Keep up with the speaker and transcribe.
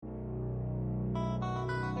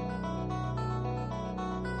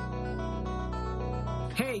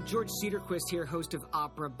Hey, George Cedarquist here, host of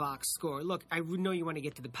Opera Box Score. Look, I know you want to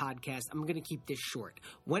get to the podcast. I'm going to keep this short.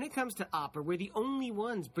 When it comes to opera, we're the only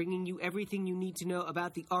ones bringing you everything you need to know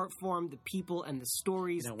about the art form, the people, and the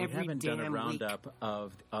stories every damn week. We haven't done a roundup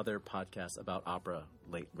of other podcasts about opera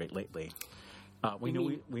lately.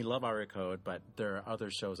 We love Aria Code, but there are other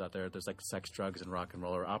shows out there. There's like Sex, Drugs, and Rock and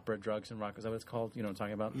Roll, or Opera, Drugs, and Rock. Is that what it's called? You know what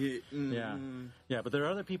I'm talking about? Yeah. But there are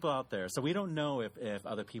other people out there. So we don't know if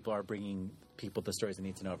other people are bringing people the stories they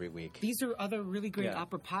need to know every week. These are other really great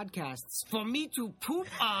opera podcasts for me to poop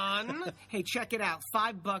on. Hey, check it out.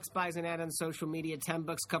 $5 buys an ad on social media.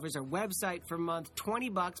 $10 covers our website for a month.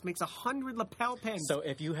 $20 makes 100 lapel pins. So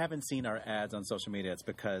if you haven't seen our ads on social media, it's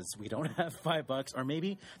because we don't have $5, or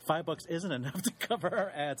maybe $5 isn't enough to cover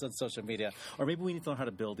our ads on social media, or maybe we need to learn how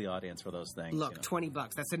to build the audience for those things. Look,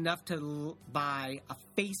 $20, that's enough to buy a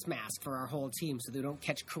face mask for our whole team so they don't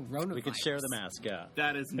catch coronavirus. We could share the mask, yeah.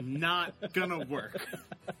 That is not gonna work.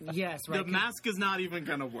 Yes, right. The mask is not even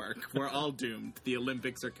gonna work. We're all doomed. The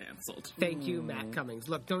Olympics are canceled. Thank you, Matt Cummings.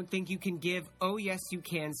 Look, don't think you can give. Oh, yes, you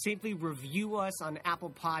can. Simply review us on Apple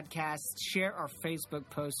Podcasts, share our Facebook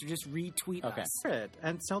posts, or just retweet us. Okay,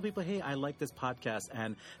 and tell people, hey, I like this podcast,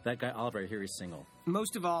 and that guy Oliver here is single.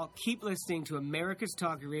 Most of all, keep listening to America's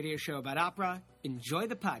Talk Radio show about opera. Enjoy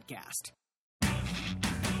the podcast.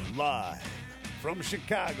 Live from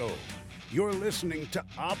Chicago, you're listening to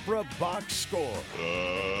Opera Box Score.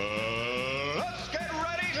 Let's get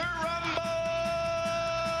ready to rumble!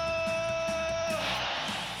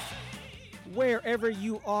 Wherever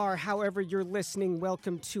you are, however you're listening,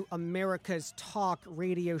 welcome to America's Talk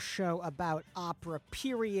Radio show about opera,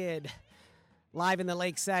 period. Live in the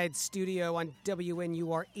Lakeside studio on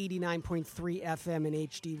WNUR 89.3 FM and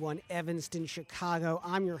HD1 Evanston, Chicago.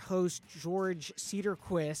 I'm your host, George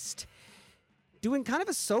Cedarquist, doing kind of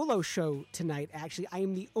a solo show tonight, actually. I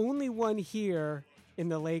am the only one here in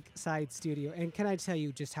the Lakeside studio. And can I tell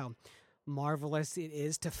you just how marvelous it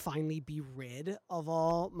is to finally be rid of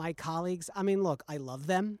all my colleagues? I mean, look, I love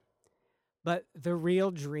them, but the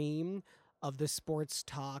real dream of the sports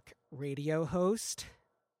talk radio host,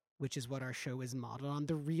 which is what our show is modeled on,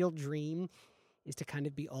 the real dream is to kind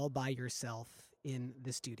of be all by yourself in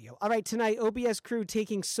the studio. All right, tonight, OBS crew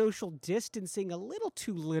taking social distancing a little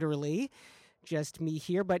too literally. Just me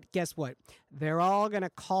here, but guess what? They're all going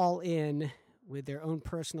to call in with their own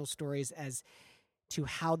personal stories as to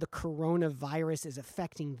how the coronavirus is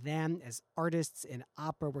affecting them as artists in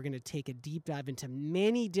opera. We're going to take a deep dive into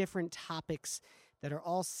many different topics that are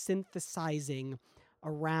all synthesizing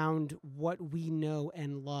around what we know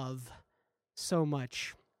and love so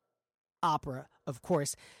much. Opera, of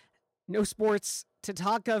course. No sports to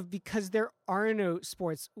talk of because there are no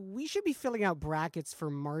sports. We should be filling out brackets for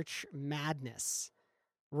March Madness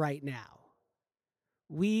right now.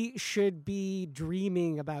 We should be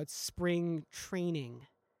dreaming about spring training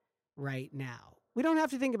right now. We don't have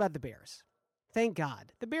to think about the Bears. Thank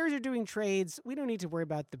God. The Bears are doing trades. We don't need to worry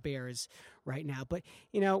about the Bears right now. But,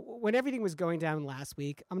 you know, when everything was going down last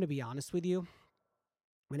week, I'm going to be honest with you.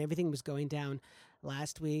 When everything was going down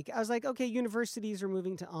last week, I was like, okay, universities are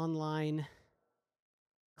moving to online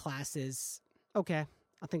classes. Okay,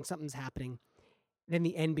 I think something's happening. Then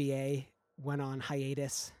the NBA went on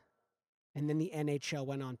hiatus. And then the NHL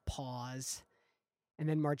went on pause. And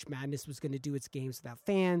then March Madness was going to do its games without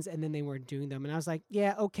fans. And then they weren't doing them. And I was like,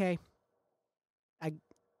 yeah, okay.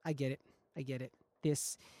 I get it. I get it.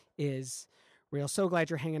 This is real. So glad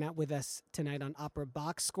you're hanging out with us tonight on Opera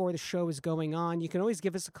Box Score. The show is going on. You can always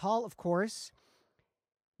give us a call, of course.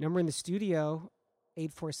 Number in the studio,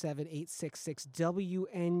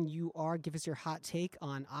 847-866-WNUR. Give us your hot take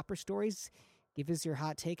on opera stories. Give us your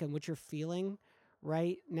hot take on what you're feeling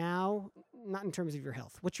right now. Not in terms of your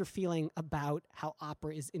health. What you're feeling about how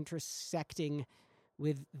opera is intersecting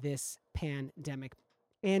with this pandemic.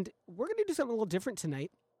 And we're going to do something a little different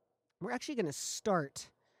tonight. We're actually going to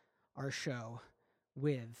start our show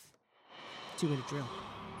with 2-minute drill.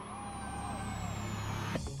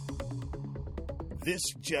 This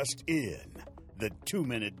just in, the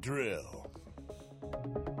 2-minute drill.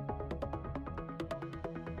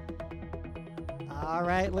 All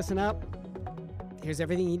right, listen up. Here's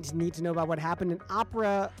everything you need to know about what happened in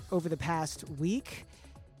opera over the past week.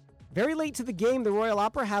 Very late to the game, the Royal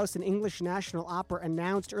Opera House and English National Opera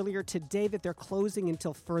announced earlier today that they're closing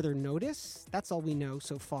until further notice. That's all we know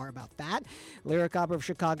so far about that. Lyric Opera of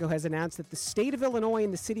Chicago has announced that the state of Illinois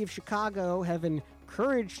and the city of Chicago have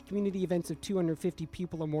encouraged community events of 250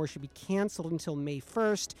 people or more should be canceled until May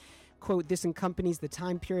 1st. Quote, this accompanies the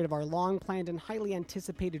time period of our long-planned and highly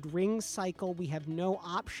anticipated ring cycle. We have no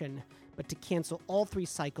option but to cancel all 3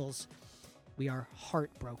 cycles. We are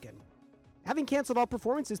heartbroken. Having canceled all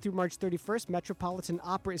performances through March 31st, Metropolitan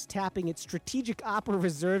Opera is tapping its strategic opera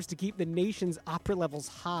reserves to keep the nation's opera levels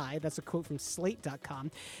high. That's a quote from Slate.com.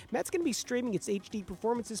 Met's going to be streaming its HD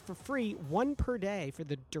performances for free, one per day, for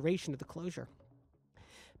the duration of the closure.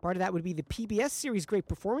 Part of that would be the PBS series Great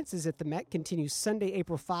Performances at the Met continues Sunday,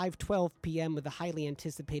 April 5, 12 p.m. with the highly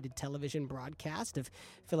anticipated television broadcast of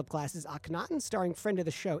Philip Glass's Akhenaten, starring friend of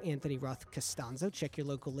the show Anthony Roth Costanzo. Check your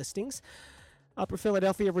local listings. Opera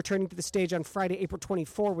Philadelphia returning to the stage on Friday, April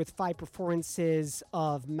 24 with 5 performances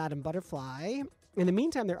of Madame Butterfly. In the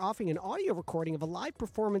meantime, they're offering an audio recording of a live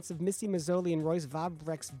performance of Missy Mazzoli and Royce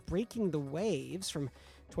Vabrecht's Breaking the Waves from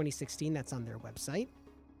 2016. That's on their website.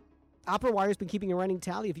 Opera Wire's been keeping a running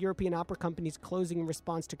tally of European opera companies closing in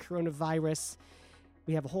response to coronavirus.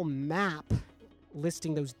 We have a whole map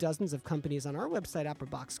listing those dozens of companies on our website,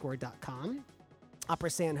 operaboxscore.com. Opera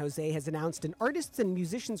San Jose has announced an Artists and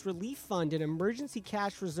Musicians Relief Fund, an emergency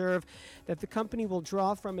cash reserve that the company will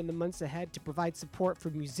draw from in the months ahead to provide support for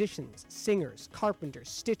musicians, singers, carpenters,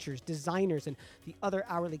 stitchers, designers, and the other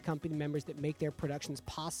hourly company members that make their productions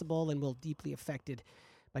possible and will deeply affected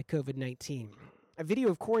by COVID-19. A video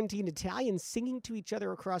of quarantined Italians singing to each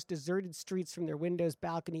other across deserted streets from their windows,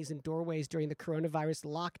 balconies, and doorways during the coronavirus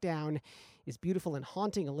lockdown is beautiful and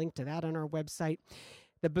haunting. A link to that on our website.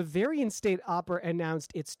 The Bavarian State Opera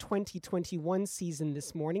announced its 2021 season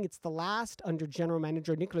this morning. It's the last under general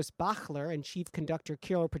manager Nicholas Bachler and chief conductor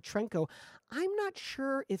Kirill Petrenko. I'm not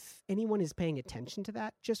sure if anyone is paying attention to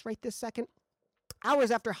that just right this second.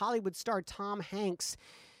 Hours after Hollywood star Tom Hanks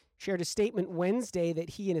shared a statement Wednesday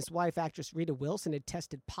that he and his wife, actress Rita Wilson, had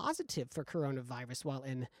tested positive for coronavirus while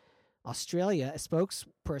in Australia. A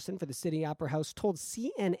spokesperson for the Sydney Opera House told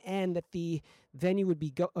CNN that the venue would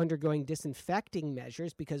be undergoing disinfecting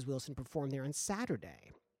measures because Wilson performed there on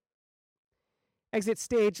Saturday. Exit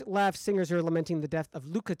stage left, singers are lamenting the death of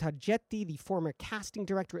Luca Taggetti, the former casting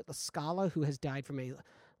director at La Scala, who has died from a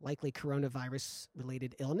likely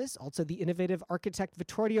coronavirus-related illness. Also, the innovative architect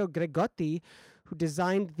Vittorio Gregotti, who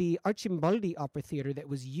designed the Arcimboldi Opera Theater that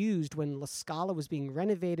was used when La Scala was being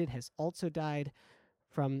renovated, has also died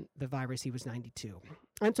from the virus. He was 92.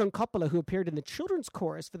 Anton Coppola, who appeared in the children's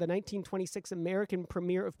chorus for the 1926 American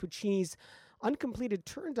premiere of Puccini's uncompleted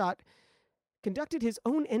Turandot, conducted his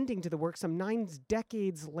own ending to the work some 9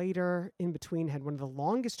 decades later. In between, had one of the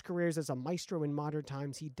longest careers as a maestro in modern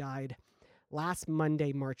times. He died last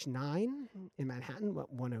Monday, March 9, in Manhattan,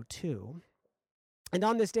 102. And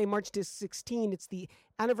on this day, March 16, it's the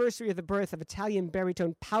anniversary of the birth of Italian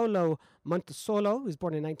baritone Paolo Montesolo, who was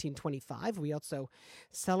born in 1925. We also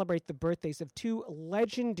celebrate the birthdays of 2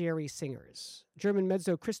 legendary singers. German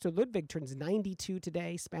mezzo Christo Ludwig turns 92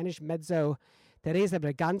 today. Spanish mezzo Teresa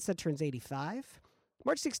Braganza turns 85.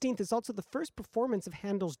 March 16th is also the first performance of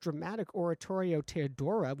Handel's dramatic oratorio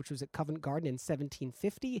Teodora, which was at Covent Garden in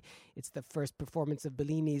 1750. It's the first performance of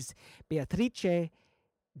Bellini's Beatrice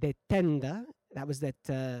de Tenda. That was at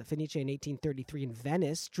Fenice in 1833 in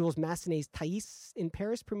Venice. Jules Massenet's Thais in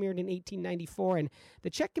Paris premiered in 1894. And the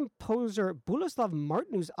Czech composer Boleslav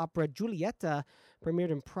Martinu's opera Giulietta premiered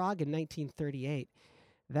in Prague in 1938.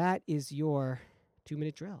 That is your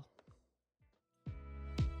 2-minute drill.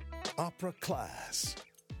 Opera Class.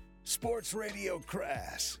 Sports Radio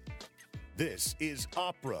Crass. This is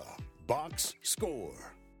Opera Box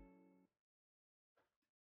Score.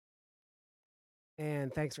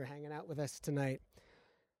 And thanks for hanging out with us tonight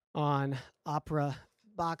on Opera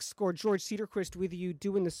Box Score. George Cedarquist with you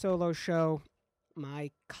doing the solo show.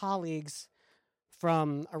 My colleagues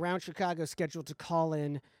from around Chicago scheduled to call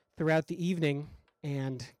in throughout the evening.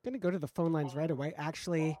 And going to go to the phone lines right away.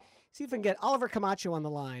 Actually, see if I can get Oliver Camacho on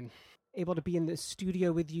the line. Able to be in the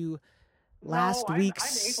studio with you last week.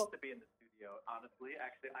 I'm able to be in the studio, honestly.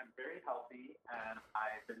 Actually, I'm very healthy, and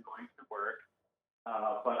I've been going to work.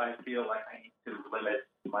 But I feel like I need to limit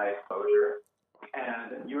my exposure.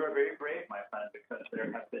 And you are very brave, my friend, because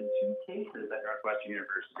there have been 2 cases at Northwestern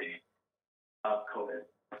University of COVID.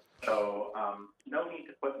 So no need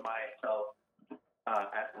to put myself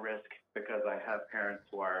at risk because I have parents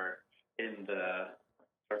who are in the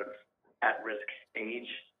sort of at-risk age,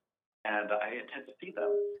 and I intend to see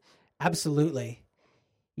them. Absolutely.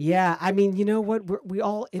 Yeah, I mean, you know what? We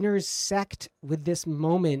all intersect with this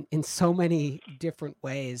moment in so many different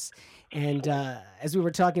ways. And as we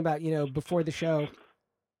were talking about, before the show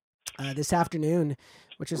this afternoon,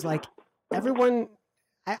 which is like everyone,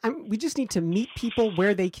 we just need to meet people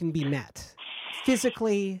where they can be met,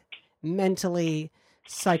 physically, mentally,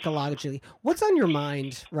 psychologically. What's on your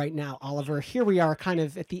mind right now, Oliver? Here we are kind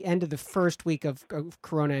of at the end of the first week of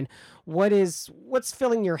Corona. And what's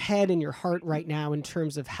filling your head and your heart right now in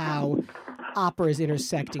terms of how opera is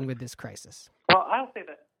intersecting with this crisis? Well, I'll say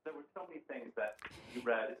that there were so many things that you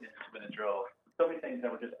read in 2-Minute Drill, so many things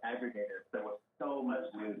that were just aggregated. There was so much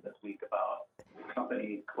news this week about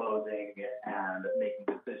companies closing and making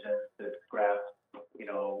decisions to scrap,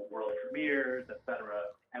 world premieres, etc.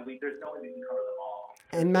 And there's no way we can cover them all.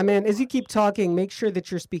 And my man, as you keep talking, make sure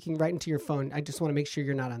that you're speaking right into your phone. I just want to make sure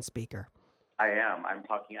you're not on speaker. I am. I'm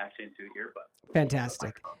talking actually into earbuds.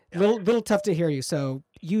 Fantastic. Little tough to hear you, so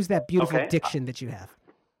use that beautiful diction that you have.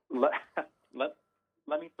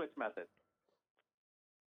 Let me switch methods.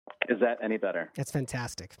 Is that any better? That's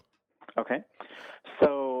fantastic. Okay.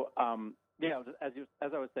 So,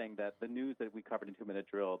 as I was saying, that the news that we covered in 2-Minute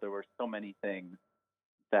Drill, there were so many things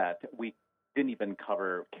that we didn't even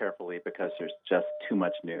cover carefully because there's just too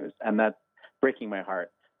much news, and that's breaking my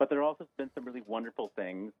heart. But there have also been some really wonderful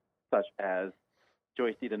things, such as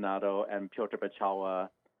Joyce DiDonato and Piotr Beczała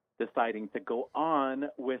deciding to go on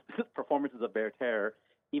with performances of Werther,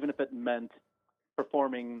 even if it meant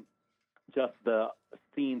performing just the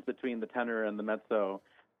scenes between the tenor and the mezzo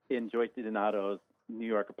in Joyce DiDonato's New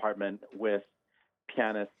York apartment with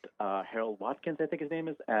pianist Harold Watkins, I think his name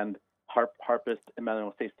is, and harpist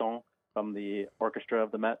Emmanuel Saison from the orchestra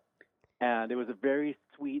of the Met. And it was a very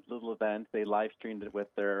sweet little event. They live streamed it with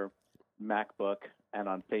their MacBook and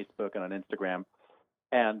on Facebook and on Instagram.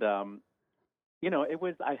 And,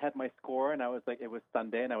 I had my score, and I was it was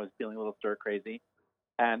Sunday, and I was feeling a little stir crazy.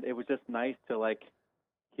 And it was just nice to,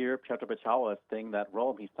 hear Piotr Beczała sing that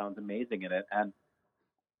role. He sounds amazing in it. And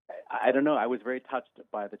I don't know, I was very touched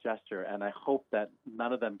by the gesture, and I hope that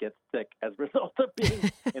none of them get sick as a result of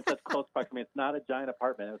being in such close proximity. It's not a giant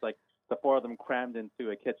apartment. It was the four of them crammed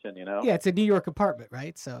into a kitchen, Yeah, it's a New York apartment,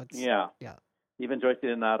 right? So it's yeah. Even Joyce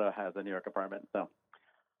DiDonato has a New York apartment. So,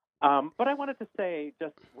 but I wanted to say,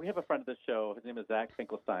 we have a friend of the show. His name is Zach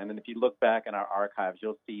Finkelstein, and if you look back in our archives,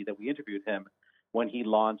 you'll see that we interviewed him when he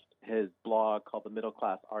launched his blog called The Middle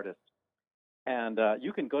Class Artist. And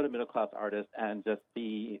you can go to Middle Class Artist and just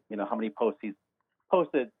see, how many posts he's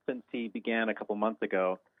posted since he began a couple months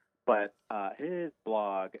ago. But his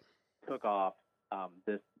blog took off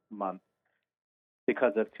this month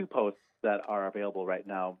because of two posts that are available right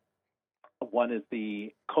now. One is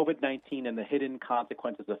the COVID-19 and the Hidden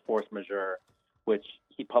Consequences of Force Majeure, which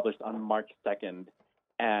he published on March 2nd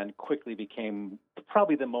and quickly became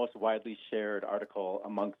probably the most widely shared article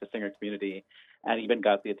amongst the singer community, and even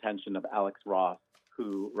got the attention of Alex Ross,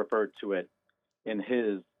 who referred to it in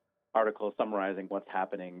his article summarizing what's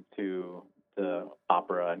happening to the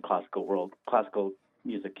opera and classical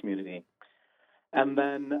music community. And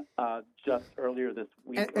then just earlier this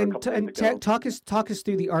week, talk us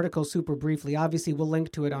through the article super briefly. Obviously, we'll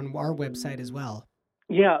link to it on our website as well.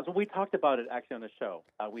 Yeah, so we talked about it actually on the show.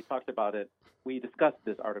 We talked about it. We discussed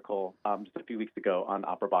this article just a few weeks ago on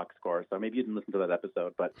Opera Box Score. So maybe you didn't listen to that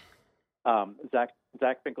episode, but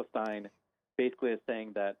Zach Finkelstein basically is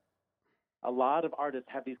saying that a lot of artists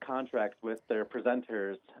have these contracts with their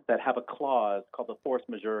presenters that have a clause called the force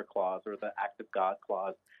majeure clause or the act of God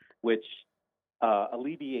clause, which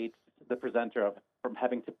alleviates the presenter from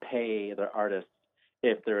having to pay their artists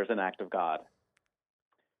if there is an act of God.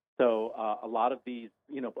 So a lot of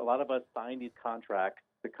us sign these contracts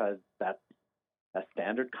because that's a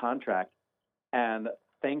standard contract, and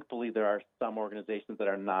thankfully there are some organizations that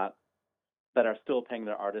are still paying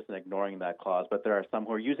their artists and ignoring that clause, but there are some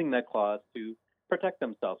who are using that clause to protect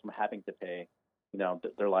themselves from having to pay,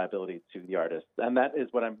 their liability to the artists. And that is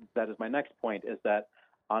my next point, is that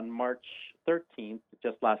on March 13th,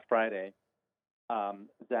 just last Friday,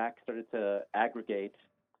 Zach started to aggregate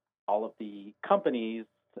all of the companies,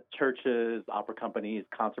 churches, opera companies,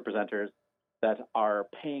 concert presenters that are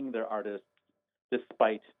paying their artists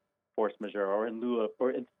despite force majeure or in lieu of,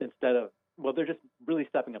 or instead of, they're just really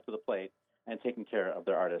stepping up to the plate and taking care of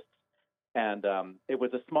their artists. And it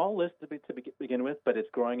was a small list to begin with, but it's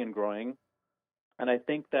growing and growing. And I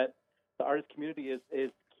think that the artist community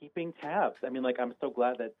is keeping tabs. I mean, I'm so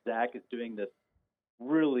glad that Zach is doing this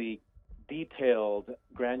really detailed,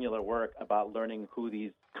 granular work about learning who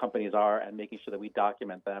these companies are and making sure that we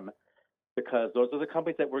document them, because those are the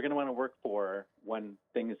companies that we're going to want to work for when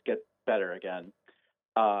things get better again.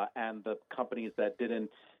 And the companies that didn't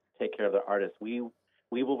take care of their artists, we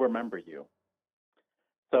will remember you.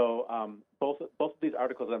 So both of these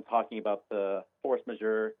articles I'm talking about, the force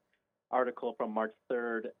majeure article from March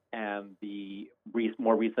 3rd and the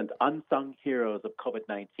more recent Unsung Heroes of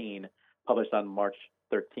COVID-19 published on March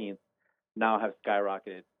 13th, now have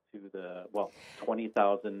skyrocketed to the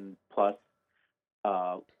 20,000 plus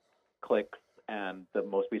clicks, and the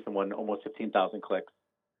most recent one almost 15,000 clicks,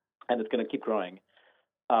 and it's going to keep growing.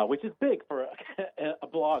 which is big for a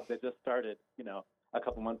blog that just started, a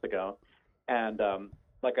couple months ago. And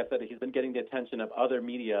like I said, he's been getting the attention of other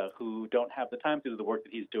media who don't have the time to do the work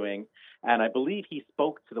that he's doing. And I believe he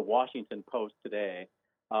spoke to the Washington Post today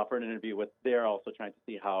for an interview with. They're also trying to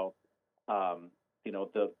see how,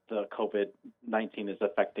 the COVID-19 is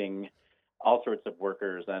affecting all sorts of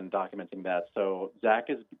workers and documenting that. So Zach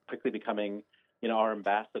is quickly becoming, our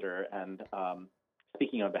ambassador and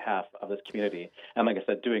speaking on behalf of this community. And like I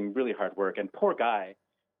said, doing really hard work. And poor guy,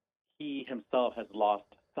 he himself has lost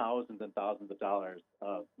thousands and thousands of dollars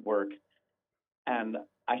of work. And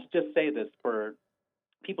I should just say this for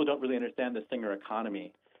people who don't really understand the singer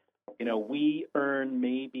economy. We earn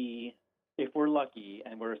maybe, if we're lucky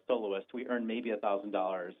and we're a soloist, we earn maybe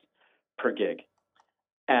 $1,000 per gig.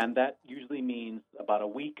 And that usually means about a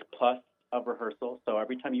week plus of rehearsal. So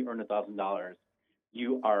every time you earn $1,000,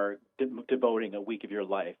 you are devoting a week of your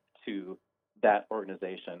life to that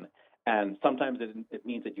organization. And sometimes it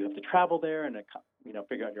means that you have to travel there and,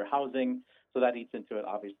 figure out your housing. So that eats into it,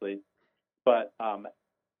 obviously. But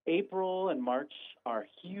April and March are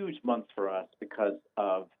huge months for us because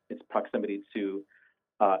of its proximity to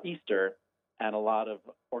Easter. And a lot of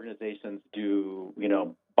organizations do,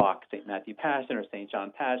 Bach St. Matthew Passion or St.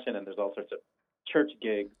 John Passion. And there's all sorts of church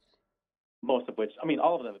gigs, most of which,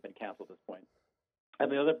 all of them have been canceled at this point.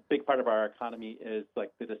 And the other big part of our economy is like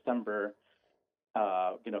the December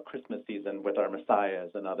Christmas season with our Messiahs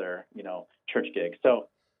and other, church gigs. So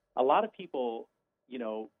a lot of people,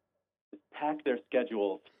 pack their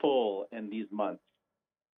schedules full in these months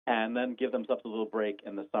and then give themselves a little break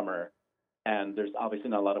in the summer. And there's obviously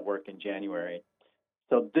not a lot of work in January.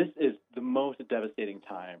 So this is the most devastating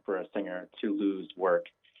time for a singer to lose work,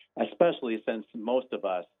 especially since most of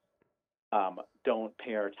us don't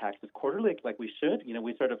pay our taxes quarterly like we should.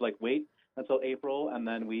 We sort of wait until April and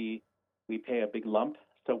then we pay a big lump.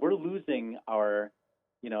 So we're losing our,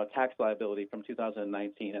 tax liability from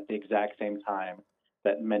 2019 at the exact same time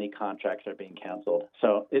that many contracts are being canceled.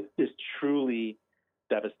 So it is truly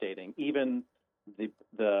devastating. Even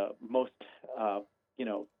the most,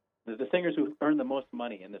 the singers who earn the most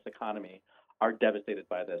money in this economy are devastated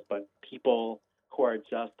by this. But people who are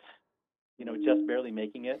just barely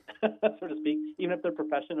making it, so to speak, even if they're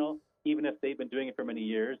professional, even if they've been doing it for many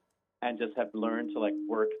years and just have learned to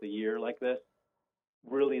work the year like this,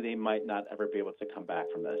 really they might not ever be able to come back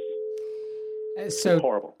from this. It's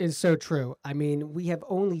horrible. It's so true. We have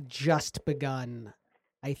only just begun,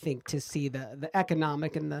 I think, to see the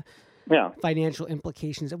economic and the financial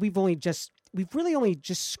implications. We've really only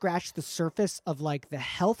just scratched the surface of the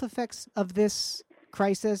health effects of this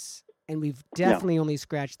crisis. And we've definitely only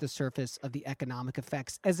scratched the surface of the economic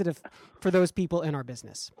effects for those people in our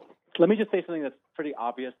business. Let me just say something that's pretty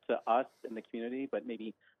obvious to us in the community, but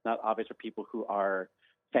maybe not obvious for people who are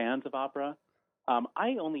fans of opera.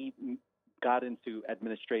 I only got into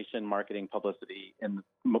administration, marketing, publicity in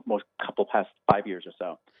the most past 5 years or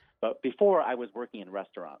so. But before, I was working in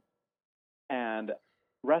restaurants. And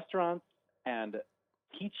restaurants and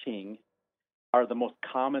teaching are the most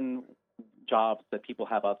common jobs that people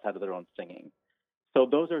have outside of their own singing. So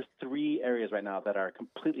those are three areas right now that are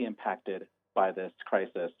completely impacted by this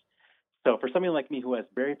crisis. So for somebody like me who has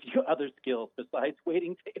very few other skills besides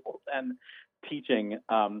waiting tables and teaching,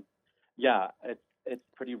 it's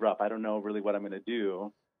pretty rough. I don't know really what I'm going to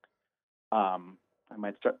do. I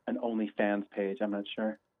might start an OnlyFans page. I'm not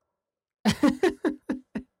sure.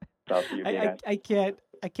 I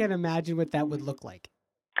can't imagine what that would look like.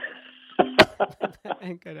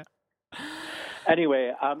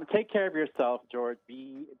 Anyway, take care of yourself, George.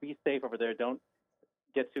 Be safe over there. Don't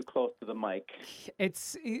get too close to the mic.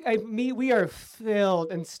 We are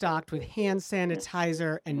filled and stocked with hand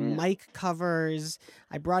sanitizer and mic covers.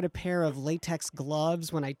 I brought a pair of latex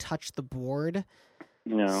gloves when I touched the board.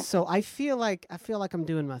 So I feel like I'm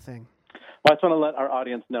doing my thing. Well, I just want to let our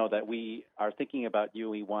audience know that we are thinking about you.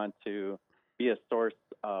 We want to be a source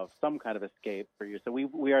of some kind of escape for you. So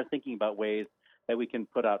we are thinking about ways that we can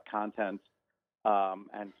put out content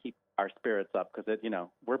and keep our spirits up because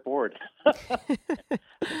we're bored.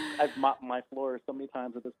 I've mopped my floor so many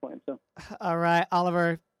times at this point. So, all right,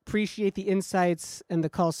 Oliver, appreciate the insights and the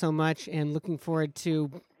call so much, and looking forward to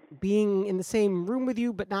being in the same room with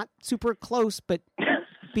you, but not super close, but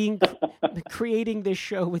creating this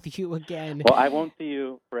show with you again. Well, I won't see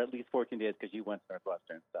you for at least 14 days because you went to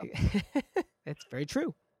Northwestern. So. That's very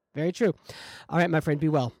true. Very true. All right, my friend, be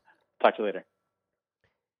well. Talk to you later.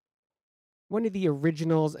 One of the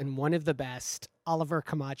originals and one of the best, Oliver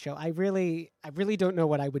Camacho. I really don't know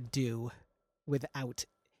what I would do without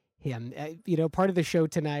him. Part of the show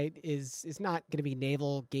tonight is not going to be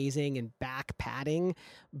navel gazing and back patting,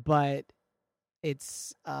 but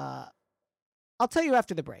it's I'll tell you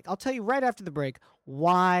after the break. I'll tell you right after the break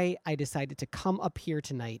why I decided to come up here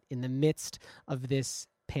tonight in the midst of this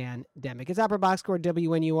pandemic. It's Opera Box Score,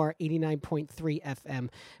 WNUR 89.3 FM.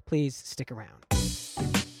 Please stick around.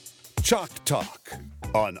 Chalk Talk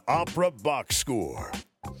on Opera Box Score.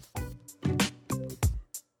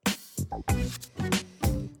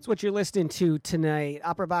 That's what you're listening to tonight.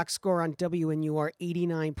 Opera Box Score on WNUR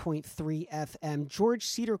 89.3 FM. George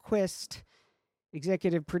Cedarquist,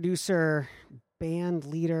 executive producer, band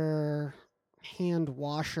leader, hand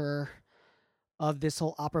washer of this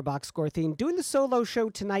whole Opera Box Score thing, doing the solo show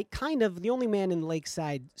tonight, kind of the only man in the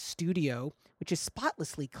Lakeside studio, which is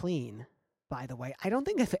spotlessly clean, by the way. I don't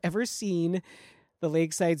think I've ever seen the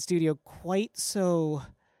Lakeside studio quite so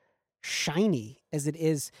shiny as it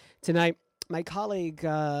is tonight. My colleague,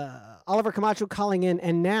 Oliver Camacho, calling in,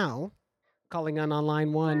 and now calling on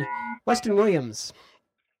line one, Weston Williams.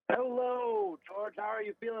 Hello, George. How are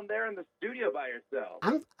you feeling there in the studio by yourself?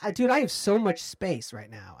 Dude, I have so much space right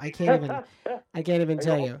now. I can't even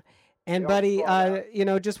tell you. And buddy,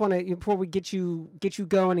 just want to, before we get you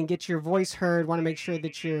going and get your voice heard, want to make sure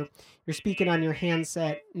that you're speaking on your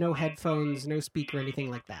handset, no headphones, no speaker,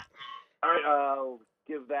 anything like that. All right, I'll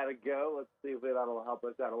give that a go. Let's see if that'll help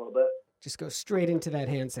us out a little bit. Just go straight into that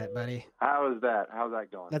handset, buddy. How is that? How's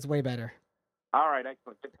that going? That's way better. All right,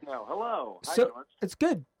 excellent. Good to know. Hello. Hi, So George. it's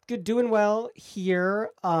good. Good, doing well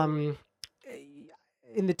here. In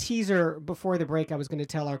the teaser before the break, I was going to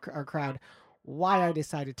tell our crowd why I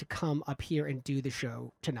decided to come up here and do the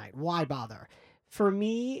show tonight. Why bother? For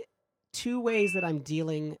me, two ways that I'm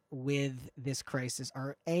dealing with this crisis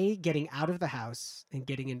are A, getting out of the house and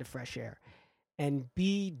getting into fresh air, and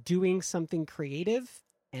B, doing something creative.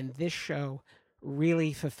 And this show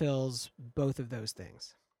really fulfills both of those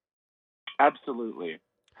things. Absolutely.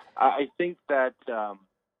 I think that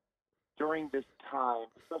during this time,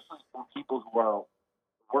 especially for people who are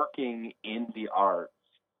working in the arts,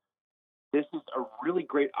 this is a really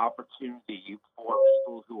great opportunity for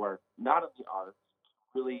people who are not in the arts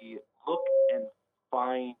to really look and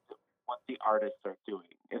find what the artists are doing,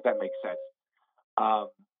 if that makes sense.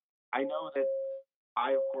 I know that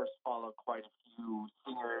I, of course, follow quite a few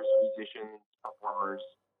singers, musicians, performers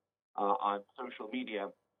on social media,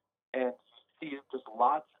 and you see just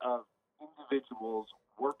lots of individuals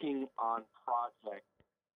working on projects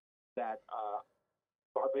that are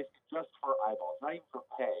basically just for eyeballs, not even for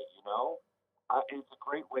pay, It's a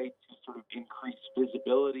great way to sort of increase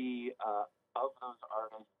visibility of those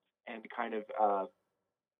artists and kind of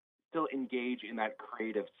still engage in that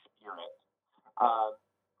creative spirit.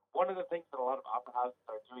 One of the things that a lot of opera houses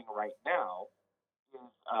are doing right now is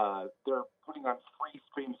they're putting on free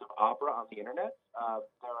streams of opera on the internet.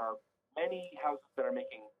 There are many houses that are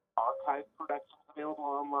making archive productions available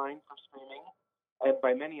online for streaming, and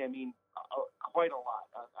by many I mean quite a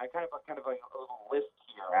lot. I kind of like a little list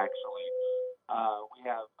here, actually. We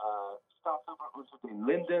have Staatsoper unter den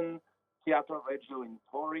Linden, Teatro Regio in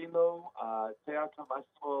Torino, Teatro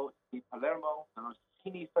Massimo di Palermo, the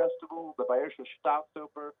Rossini Festival, the Bayerische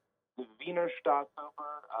Staatsoper, the Wiener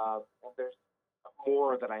Staatsoper, and there's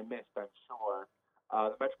more that I missed, I'm sure.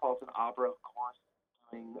 The Metropolitan Opera, of course,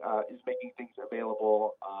 is making things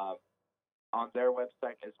available on their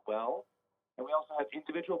website as well. And we also have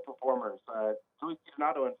individual performers. Joyce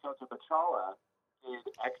DiDonato and Piotr Bachala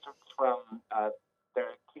did excerpts from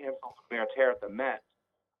their canceled Werther at the Met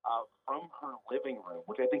from her living room,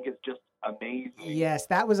 which I think is just amazing. Yes,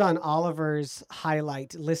 that was on Oliver's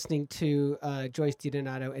highlight, listening to Joyce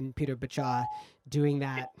DiDonato and Peter Bachala doing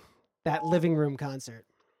that living room concert.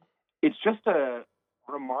 It's just a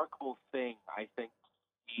remarkable thing, I think,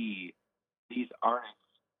 to see these artists,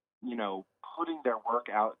 putting their work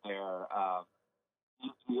out there.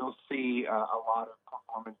 You'll see a lot of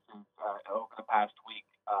performances over the past week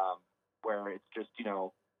where it's just,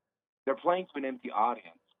 they're playing to an empty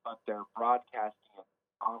audience, but they're broadcasting it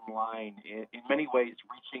online in many ways,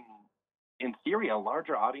 reaching, in theory, a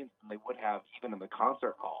larger audience than they would have even in the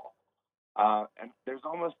concert hall. And there's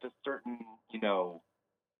almost a certain,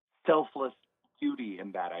 selfless beauty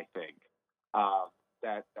in that, I think,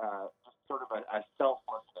 that just sort of a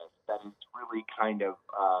selflessness that is really kind of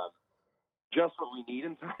just what we need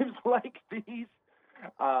in times like these.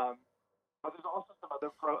 But there's also some other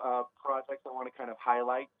projects I want to kind of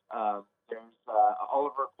highlight. There's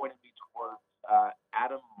Oliver pointed me towards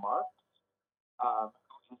Adam Marks,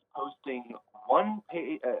 who is posting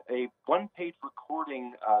a one-page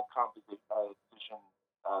recording composition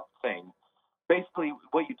thing, basically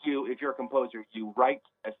what you do if you're a composer, you write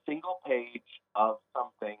a single page of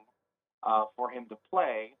something for him to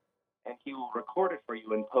play, and he will record it for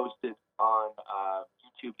you and post it on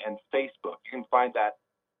YouTube and Facebook. You can find that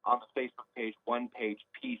on the Facebook page, One Page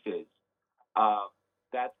Pieces.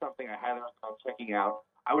 That's something I highly recommend checking out.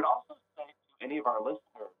 I would also say to any of our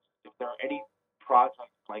listeners, if there are any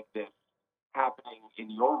projects like this happening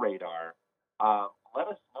in your radar, let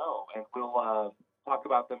us know, and we'll talk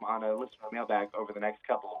about them on a listener mailbag over the next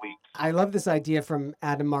couple of weeks. I love this idea from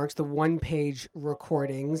Adam Marks, the one-page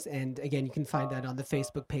recordings. And again, you can find that on the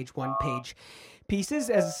Facebook page, One Page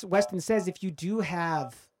Pieces. As Weston says, if you do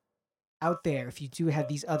have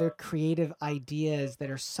these other creative ideas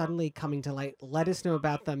that are suddenly coming to light, let us know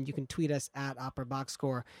about them. You can tweet us at Opera Box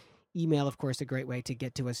Score. Email, of course, a great way to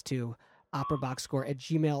get to us too.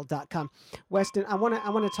 operaboxscore@gmail.com. Weston, I want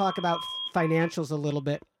to talk about financials a little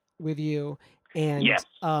bit with you. And, yes.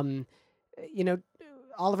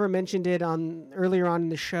 Oliver mentioned it earlier on in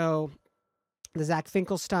the show, the Zach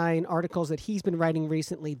Finkelstein articles that he's been writing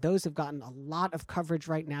recently. Those have gotten a lot of coverage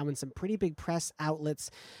right now in some pretty big press outlets.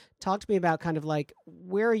 Talk to me about kind of like,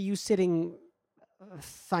 where are you sitting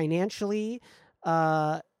financially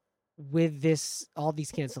with all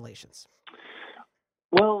these cancellations?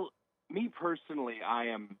 Well, me personally, I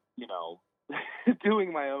am,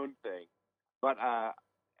 doing my own thing. But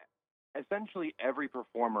essentially every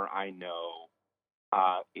performer I know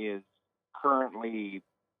is currently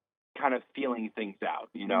kind of feeling things out,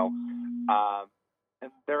 and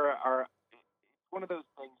it's one of those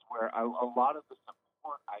things where a lot of the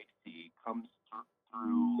support I see comes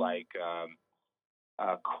through like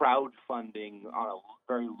crowdfunding on a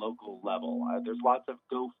very local level. There's lots of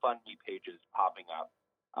GoFundMe pages popping up.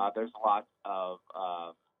 There's lots of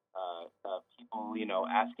people,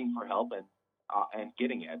 asking for help and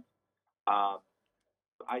getting it.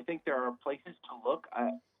 I think there are places to look.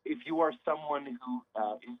 If you are someone who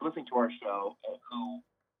is listening to our show who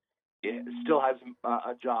still has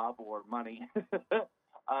a job or money,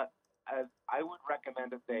 I would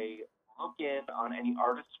recommend that they look in on any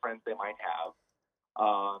artist friends they might have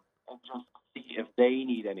and just see if they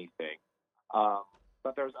need anything.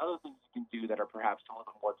 But there's other things you can do that are perhaps a little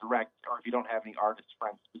bit more direct, or if you don't have any artist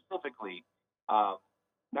friends specifically.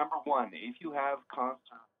 Number one, if you have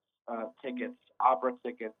concert tickets, opera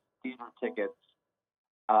tickets, theater tickets,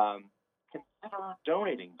 consider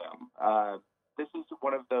donating them. This is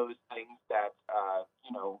one of those things that,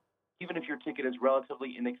 even if your ticket is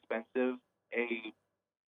relatively inexpensive, a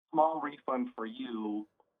small refund for you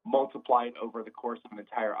multiplied over the course of an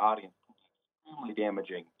entire audience can be extremely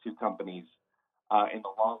damaging to companies in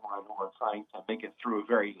the long run who are trying to make it through a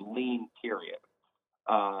very lean period.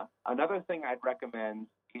 Another thing I'd recommend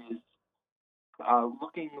is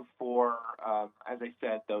looking for, as I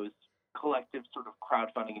said, those collective sort of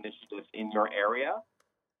crowdfunding initiatives in your area.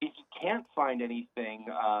 If you can't find anything,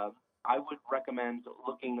 I would recommend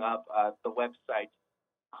looking up the website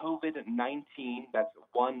COVID-19, that's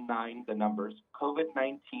 19, the numbers,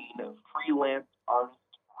 COVID-19 freelance artist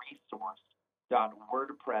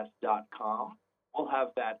resource.wordpress.com. We'll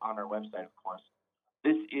have that on our website, of course.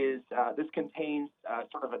 This contains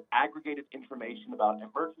sort of an aggregated information about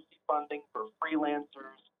emergency funding for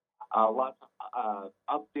freelancers, lots of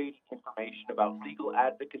updated information about legal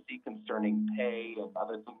advocacy concerning pay and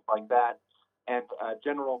other things like that, and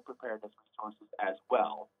general preparedness resources as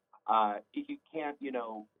well. If you can't,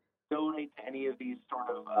 donate to any of these sort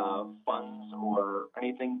of funds or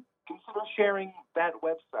anything, consider sharing that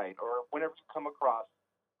website, or whenever you come across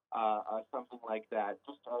something like that,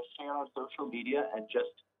 just share on social media and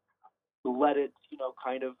just let it,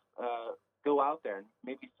 kind of go out there. And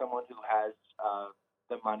maybe someone who has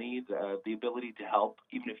the money, the ability to help,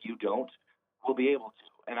 even if you don't, will be able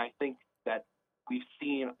to. And I think that we've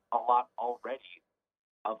seen a lot already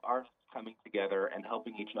of artists coming together and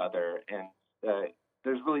helping each other. And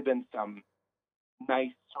there's really been some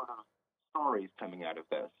nice sort of stories coming out of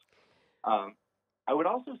this. I would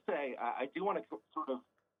also say I do want to sort of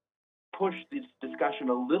push this discussion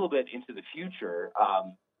a little bit into the future,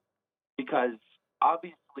 because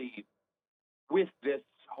obviously with this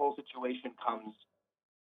whole situation comes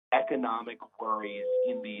economic worries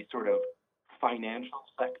in the sort of financial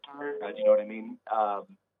sector, do you know what I mean?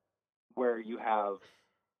 Where you have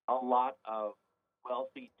a lot of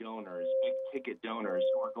wealthy donors, big ticket donors,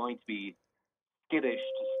 who are going to be skittish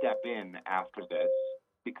to step in after this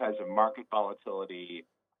because of market volatility,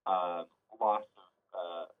 loss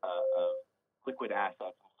of liquid assets,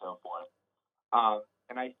 and so forth.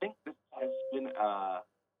 And I think this has been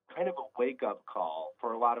kind of a wake-up call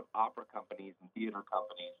for a lot of opera companies and theater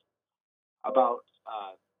companies about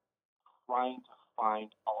trying to find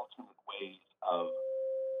alternate ways of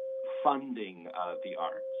funding the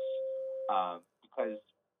arts, because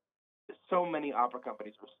so many opera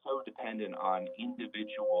companies are so dependent on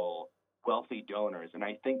individual wealthy donors, and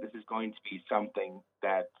I think this is going to be something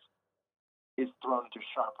that is thrown into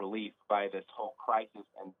sharp relief by this whole crisis,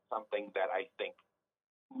 and something that I think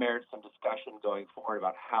merits some discussion going forward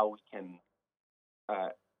about how we can,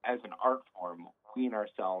 as an art form, wean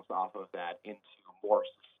ourselves off of that into more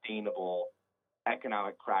sustainable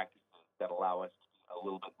economic practices that allow us to be a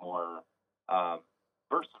little bit more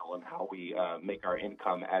versatile in how we make our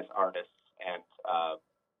income as artists and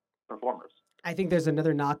performers. I think there's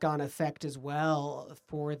another knock-on effect as well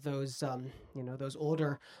for those, those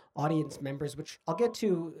older audience members, which I'll get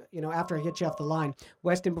to, after I get you off the line.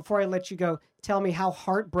 Weston, before I let you go, tell me, how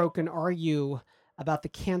heartbroken are you about the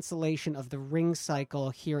cancellation of the Ring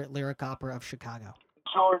Cycle here at Lyric Opera of Chicago?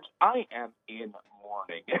 George, I am in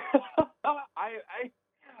mourning.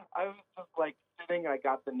 I was just like sitting, I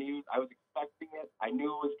got the news, I was expecting it, I knew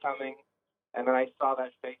it was coming, and then I saw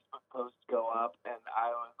that Facebook post go up, and I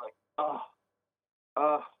was like,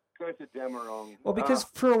 go to Demerong. Well, because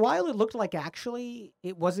for a while it looked like actually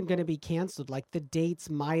it wasn't going to be canceled. Like the dates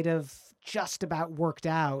might have just about worked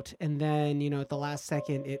out, and then at the last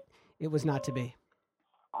second it was not to be.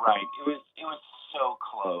 Right, it was so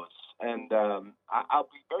close, and I'll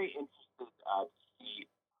be very interested to see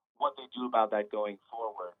what they do about that going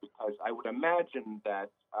forward, because I would imagine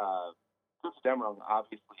that Goethe Demerong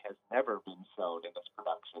obviously has never been shown in this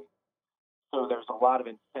production. So there's a lot of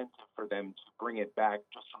incentive for them to bring it back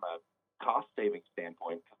just from a cost-saving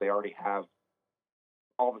standpoint, because they already have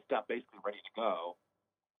all the stuff basically ready to go.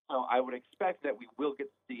 So I would expect that we will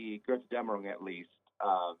get to see Goethe Demerong at least,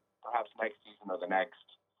 perhaps next season or the next.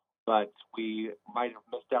 But we might have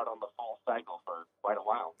missed out on the full cycle for quite a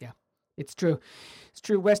while. Yeah, it's true. It's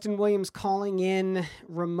true. Weston Williams calling in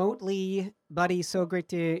remotely. Buddy, so great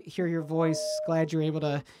to hear your voice. Glad you're able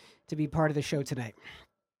to be part of the show tonight.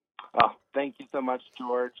 Oh, thank you so much,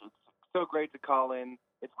 George. It's so great to call in.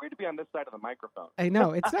 It's weird to be on this side of the microphone. I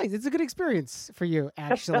know. It's nice. It's a good experience for you,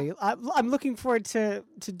 actually. I'm looking forward to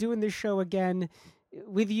doing this show again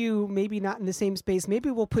with you, maybe not in the same space. Maybe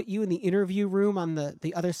we'll put you in the interview room on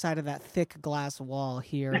the other side of that thick glass wall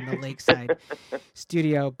here in the Lakeside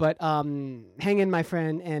studio. But hang in, my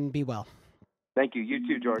friend, and be well. Thank you. You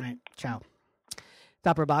too, George. All right, ciao.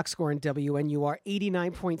 Opera Box Score in WNUR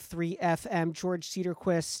 89.3 FM. George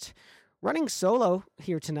Cedarquist running solo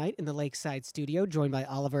here tonight in the Lakeside studio, joined by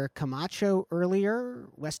Oliver Camacho earlier,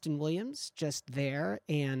 Weston Williams just there,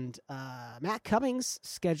 and Matt Cummings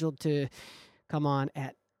scheduled to come on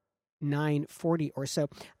at 9:40 or so.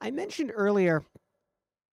 I mentioned earlier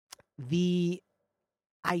the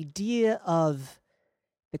idea of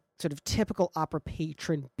the sort of typical opera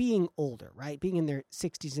patron being older, right? Being in their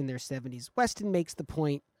 60s and their 70s. Weston makes the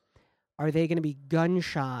point, are they going to be gun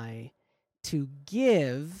shy to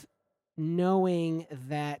give, knowing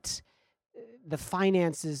that the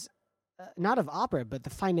finances, not of opera, but the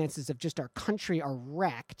finances of just our country are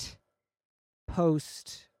wrecked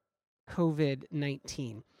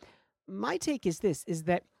post-COVID-19? My take is this, is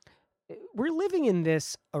that we're living in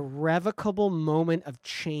this irrevocable moment of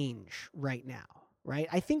change right now. Right?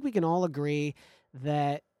 I think we can all agree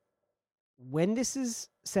that when this is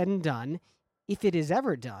said and done, if it is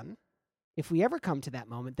ever done, if we ever come to that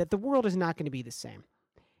moment, that the world is not going to be the same.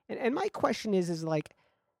 And my question is like,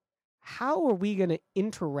 how are we going to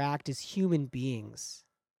interact as human beings?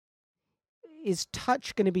 Is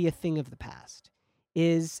touch going to be a thing of the past?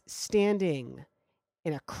 Is standing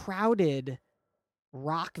in a crowded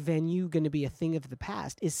rock venue going to be a thing of the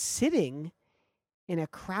past? Is sitting in a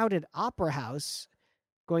crowded opera house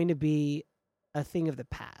going to be a thing of the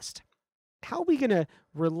past? How are we going to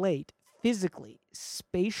relate physically,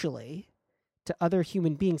 spatially to other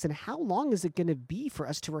human beings? And how long is it going to be for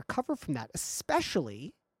us to recover from that?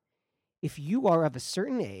 Especially if you are of a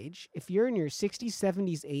certain age, if you're in your 60s,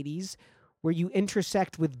 70s, 80s, where you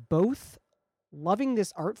intersect with both loving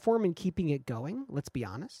this art form and keeping it going, let's be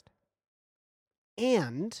honest,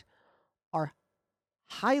 and are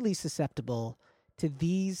highly susceptible to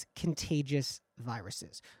these contagious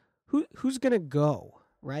viruses. Who's going to go,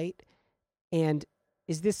 right? And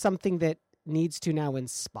is this something that needs to now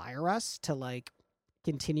inspire us to like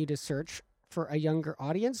continue to search for a younger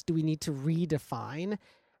audience? Do we need to redefine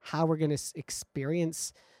how we're going to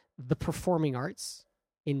experience the performing arts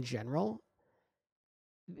in general?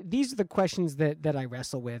 These are the questions that I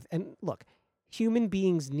wrestle with. And look, human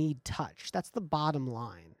beings need touch. That's the bottom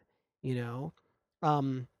line, you know?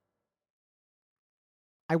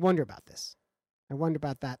 I wonder about this. I wonder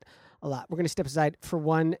about that a lot. We're going to step aside for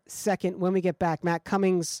 1 second. When we get back, Matt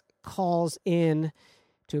Cummings calls in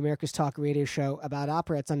to America's Talk radio show about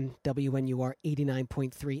opera. It's on WNUR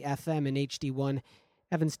 89.3 FM and HD1,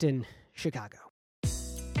 Evanston, Chicago.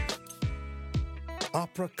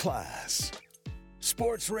 Opera Class.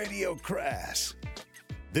 Sports Radio Crass.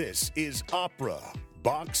 This is Opera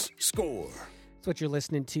Box Score. That's what you're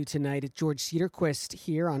listening to tonight. It's George Cedarquist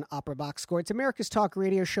here on Opera Box Score. It's America's Talk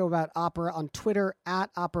radio show about opera on Twitter at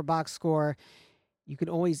Opera Box Score. You can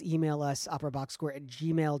always email us,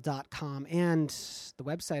 operaboxscore@gmail.com, and the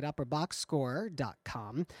website,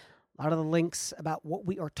 operaboxscore.com. A lot of the links about what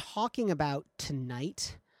we are talking about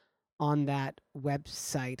tonight on that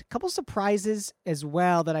website. A couple surprises as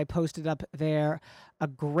well that I posted up there. A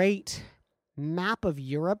great map of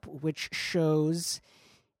Europe, which shows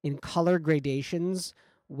in color gradations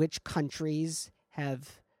which countries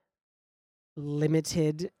have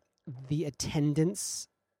limited the attendance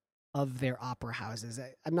of their opera houses.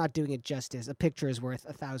 I'm not doing it justice. A picture is worth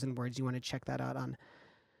 1,000 words. You want to check that out on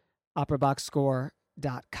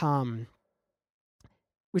operaboxscore.com.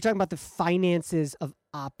 We were talking about the finances of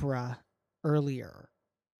opera earlier,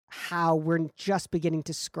 how we're just beginning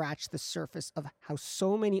to scratch the surface of how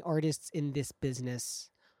so many artists in this business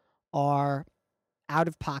are out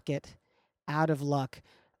of pocket, out of luck.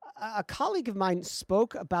 A colleague of mine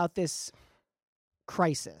spoke about this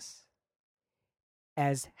crisis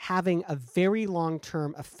as having a very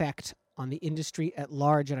long-term effect on the industry at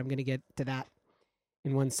large, and I'm going to get to that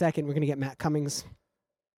in 1 second. We're going to get Matt Cummings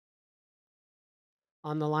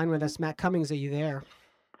on the line with us. Matt Cummings, are you there?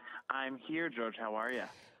 I'm here, George. How are you?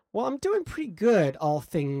 Well, I'm doing pretty good, all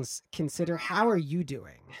things considered. How are you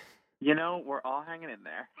doing? You know, we're all hanging in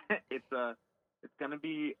there. It's going to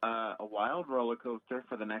be a wild roller coaster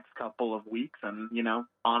for the next couple of weeks and,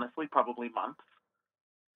 honestly, probably months.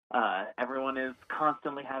 Everyone is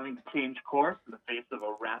constantly having to change course in the face of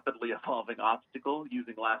a rapidly evolving obstacle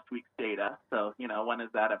using last week's data. So, when has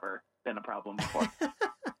that ever been a problem before?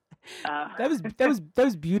 That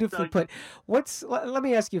was beautifully put. Let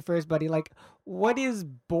me ask you first, buddy, what is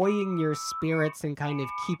buoying your spirits and kind of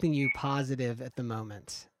keeping you positive at the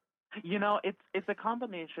moment? It's a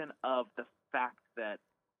combination of the fact that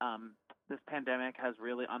this pandemic has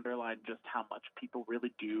really underlined just how much people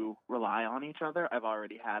really do rely on each other. I've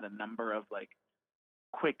already had a number of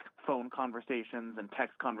quick phone conversations and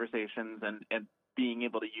text conversations and being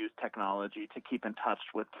able to use technology to keep in touch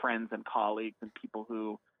with friends and colleagues and people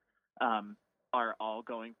who are all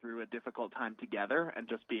going through a difficult time together, and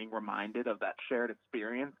just being reminded of that shared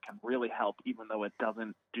experience can really help, even though it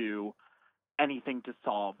doesn't do anything to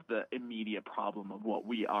solve the immediate problem of what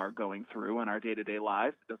we are going through in our day-to-day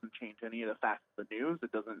lives. It doesn't change any of the facts of the news.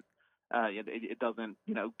 It doesn't it doesn't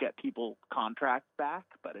get people contracts back,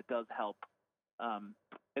 but it does help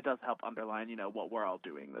underline what we're all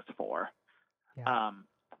doing this for. Yeah.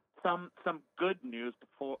 Some good news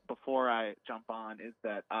before I jump on is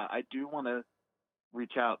that I do want to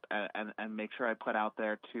reach out and make sure I put out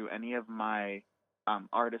there to any of my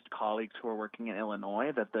artist colleagues who are working in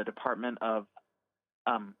Illinois that the Department of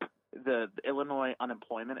the Illinois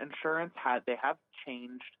Unemployment Insurance have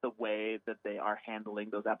changed the way that they are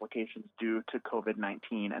handling those applications due to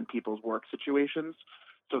COVID-19 and people's work situations.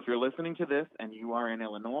 So if you're listening to this and you are in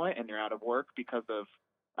Illinois and you're out of work because of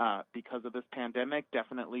this pandemic,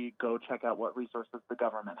 definitely go check out what resources the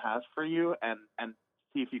government has for you and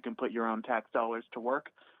see if you can put your own tax dollars to work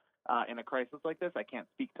in a crisis like this. I can't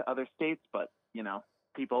speak to other states, but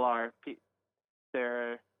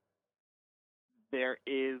there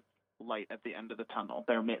is light at the end of the tunnel.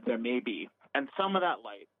 There may be, and some of that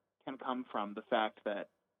light can come from the fact that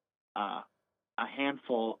a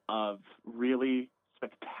handful of really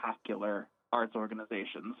spectacular arts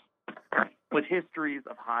organizations with histories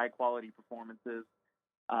of high quality performances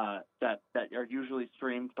that are usually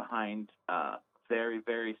streamed behind very,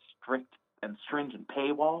 very strict and stringent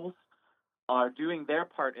paywalls are doing their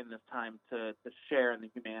part in this time to share in the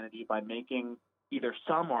humanity by making either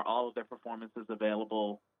some or all of their performances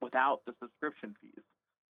available without the subscription fees.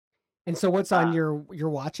 And so what's on your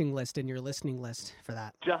watching list and your listening list for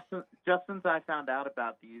that? Just since I found out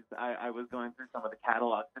about these, I was going through some of the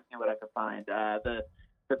catalogs to see what I could find. The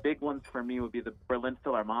big ones for me would be the Berlin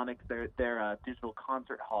Philharmonic. Their digital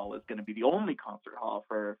concert hall is going to be the only concert hall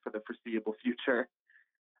for the foreseeable future.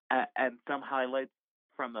 And some highlights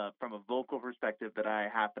from a vocal perspective that I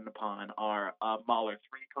happened upon are Mahler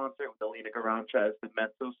 3 concert with Alina Garancha as the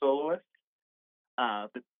mezzo soloist.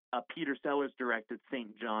 The Peter Sellers directed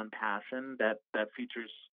St. John Passion that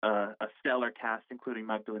features a stellar cast, including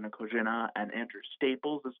Magdalena Kozina and Andrew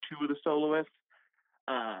Staples as two of the soloists.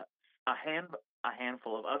 a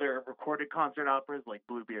handful of other recorded concert operas like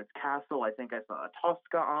Bluebeard's Castle. I think I saw a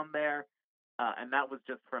Tosca on there. And that was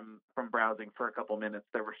just from browsing for a couple minutes.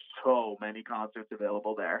 There were so many concerts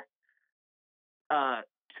available there.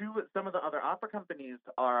 Some of the other opera companies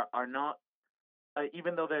are not,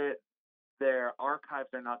 even though their archives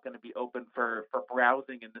are not going to be open for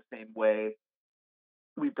browsing in the same way.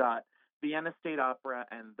 We've got Vienna State Opera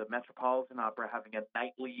and the Metropolitan Opera having a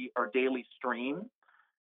nightly or daily stream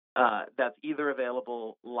that's either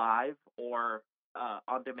available live or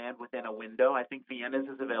on demand within a window. I think Vienna's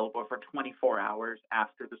is available for 24 hours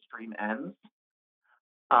after the stream ends.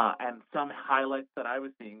 And some highlights that I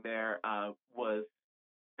was seeing there was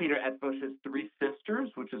Peter Edbush's Three Sisters,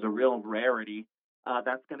 which is a real rarity.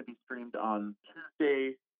 That's going to be streamed on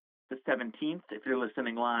Tuesday the 17th if you're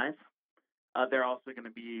listening live. They're also going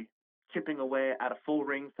to be chipping away at a full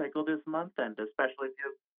ring cycle this month, and especially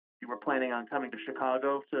if you were planning on coming to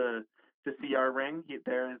Chicago to see our ring,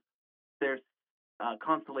 there's a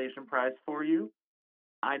consolation prize for you.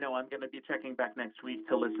 I know I'm going to be checking back next week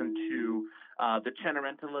to listen to the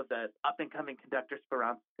Cenerentola that up-and-coming conductor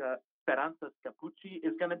Speranza Scapucci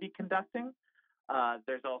is going to be conducting.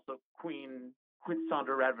 There's also Queen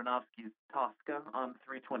Sandra Radvanovsky's Tosca on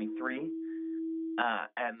 323,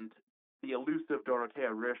 and the elusive Dorothea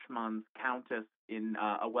Rishman's Countess in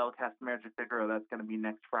a well-cast Marriage of Figaro. That's going to be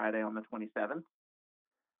next Friday on the 27th.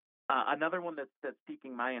 Another one that's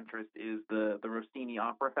piquing my interest is the Rossini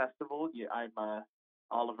Opera Festival.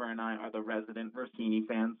 Oliver and I are the resident Rossini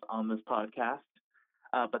fans on this podcast,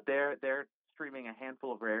 but they're streaming a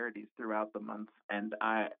handful of rarities throughout the month, and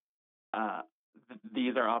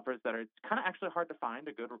these are operas that are kind of actually hard to find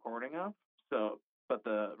a good recording of. But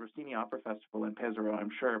the Rossini Opera Festival in Pesaro,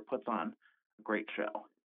 I'm sure, puts on a great show.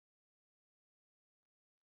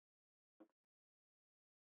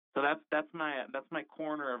 So that's my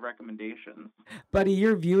corner of recommendations. Buddy,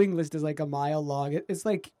 your viewing list is like a mile long. It's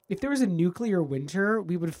like if there was a nuclear winter,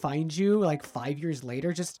 we would find you like 5 years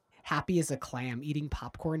later, just happy as a clam, eating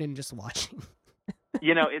popcorn and just watching.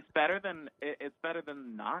 It's better than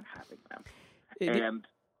not having them. And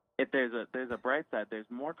if there's a bright side, there's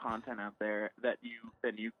more content out there than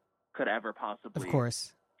you could ever possibly, of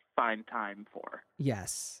course, find time for.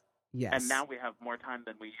 Yes. And now we have more time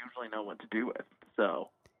than we usually know what to do with. So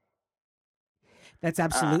that's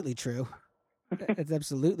absolutely true. That's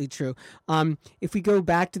absolutely true. If we go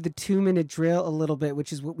back to the 2-minute drill a little bit,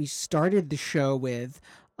 which is what we started the show with,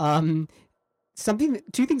 two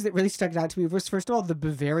things that really stuck out to me was, first of all, the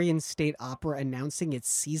Bavarian State Opera announcing its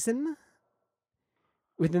season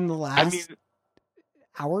within the last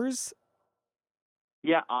hours.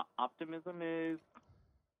 Yeah, optimism is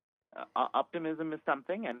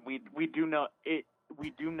something, and we do know it.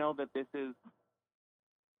 We do know that this is.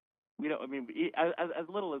 As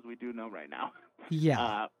little as we do know right now.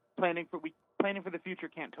 Yeah. Planning for the future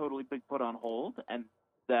can't totally be put on hold, and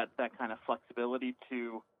that kind of flexibility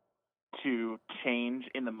to change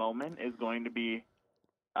in the moment is going to be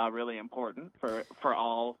really important for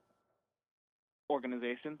all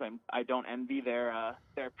organizations. I don't envy their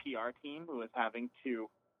PR team, who is having to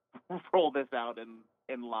roll this out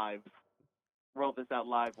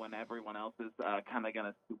live when everyone else is kind of going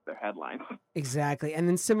to scoop their headlines. Exactly. And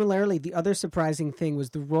then similarly, the other surprising thing was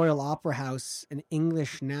the Royal Opera House and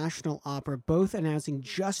English National Opera both announcing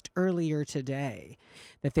just earlier today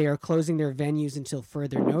that they are closing their venues until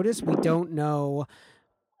further notice. We don't know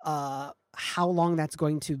how long that's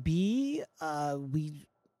going to be.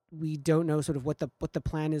 We don't know sort of what the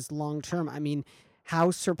plan is long term. I mean,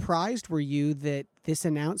 how surprised were you that this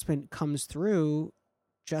announcement comes through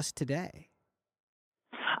just today?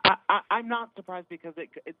 I'm not surprised, because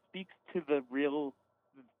it speaks to the real.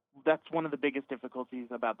 That's one of the biggest difficulties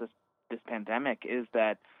about this pandemic, is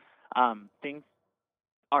that things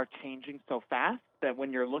are changing so fast that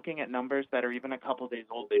when you're looking at numbers that are even a couple days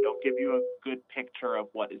old, they don't give you a good picture of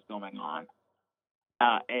what is going on.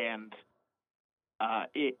 And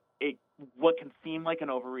what can seem like an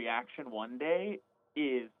overreaction one day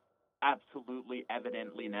is absolutely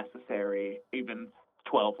evidently necessary even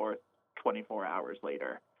 12 or 24 hours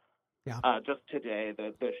later. Yeah. Just today,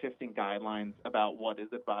 the shifting guidelines about what is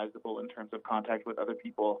advisable in terms of contact with other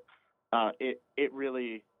people, it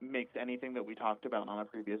really makes anything that we talked about on a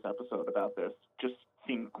previous episode about this just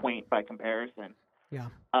seem quaint by comparison. Yeah.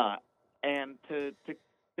 And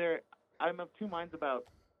I'm of two minds about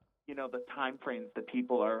the time frames that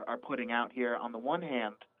people are putting out here. On the one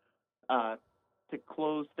hand, to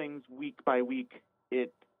close things week by week,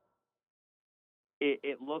 it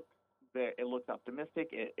looks optimistic.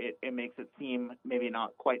 It makes it seem maybe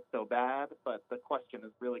not quite so bad, but the question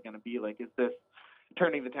is really going to be like, is this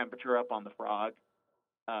turning the temperature up on the frog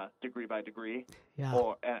degree by degree? Yeah.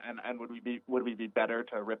 Or and would we be better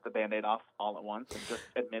to rip the Band-Aid off all at once and just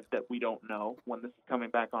admit that we don't know when this is coming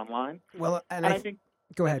back online? Well, and I think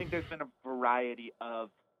go ahead. I think there's been a variety of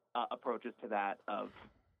approaches to that, of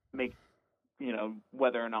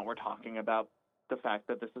whether or not we're talking about the fact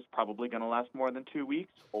that this is probably going to last more than 2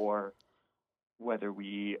 weeks, or whether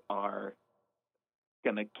we are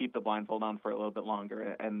going to keep the blindfold on for a little bit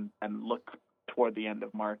longer and look toward the end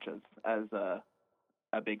of March as a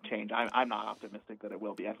big change. I'm not optimistic that it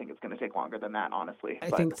will be. I think it's going to take longer than that, honestly.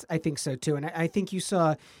 I think so too, and I think you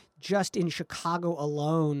saw just in Chicago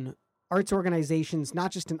alone, arts organizations,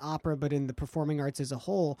 not just in opera, but in the performing arts as a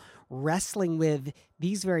whole, wrestling with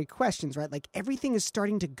these very questions, right? Like everything is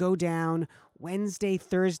starting to go down Wednesday,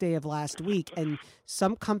 Thursday of last week. And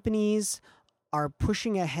some companies are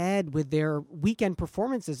pushing ahead with their weekend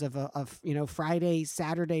performances of Friday,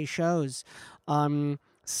 Saturday shows. Some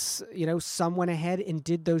went ahead and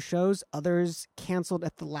did those shows. Others canceled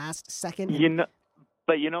at the last second.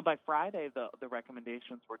 But by Friday, the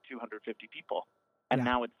recommendations were 250 people. And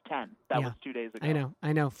now it's 10. That was 2 days ago.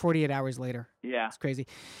 I know. 48 hours later. Yeah. It's crazy.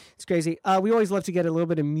 We always love to get a little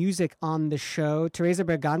bit of music on the show. Teresa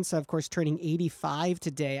Berganza, of course, turning 85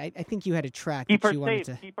 today. I think you had a track Keep that her you wanted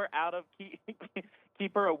safe. to...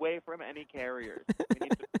 Keep her away from any carriers. We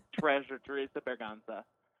need to treasure Teresa Berganza.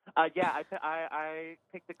 I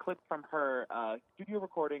picked a clip from her studio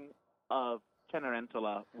recording of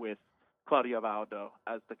Cenerentola with Claudio Baudo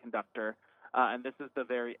as the conductor. And this is the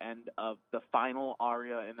very end of the final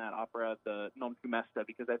aria in that opera, the Non più mesta,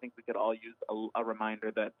 because I think we could all use a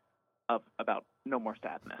reminder about no more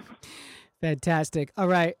sadness. Fantastic. All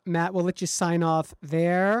right, Matt, we'll let you sign off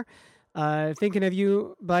there. Thinking of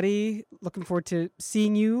you, buddy. Looking forward to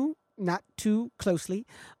seeing you, not too closely.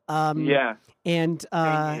 Yeah. And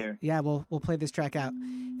we'll play this track out.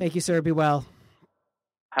 Thank you, sir. Be well.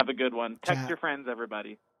 Have a good one. Text your friends,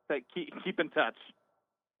 everybody. Keep in touch.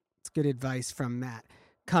 It's good advice from Matt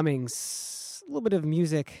Cummings. A little bit of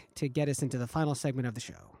music to get us into the final segment of the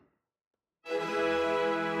show.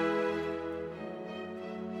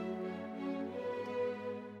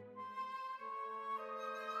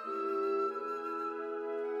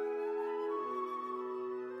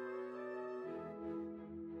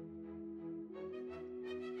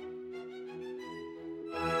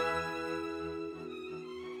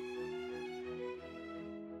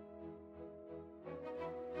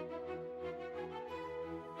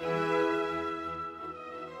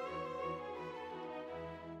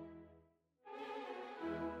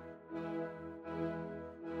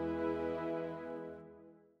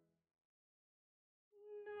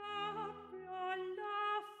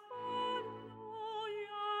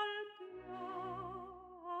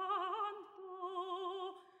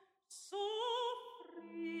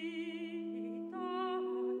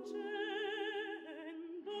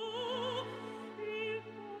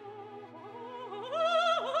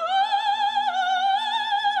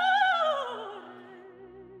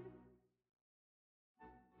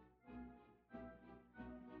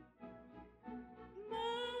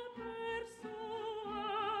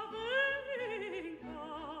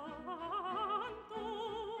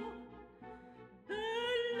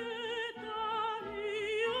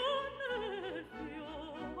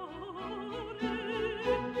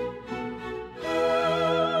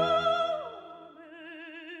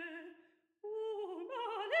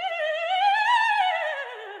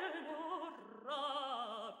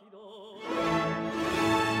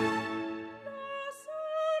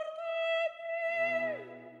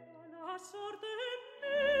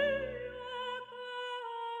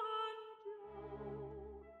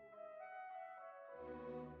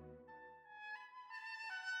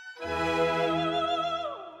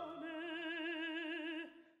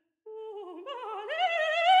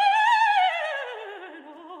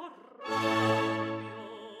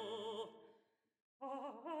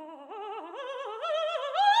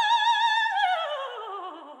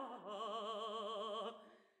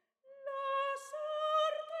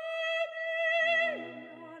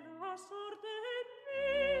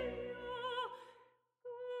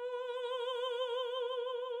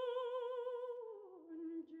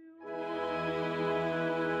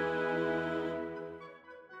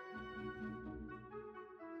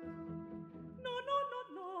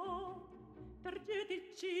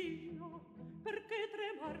 Perché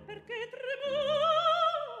tremar, perché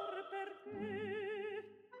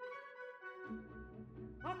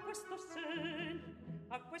a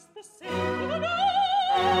questo sen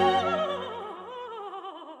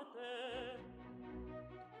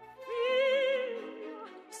figlia,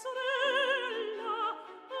 sorella,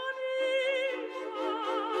 amica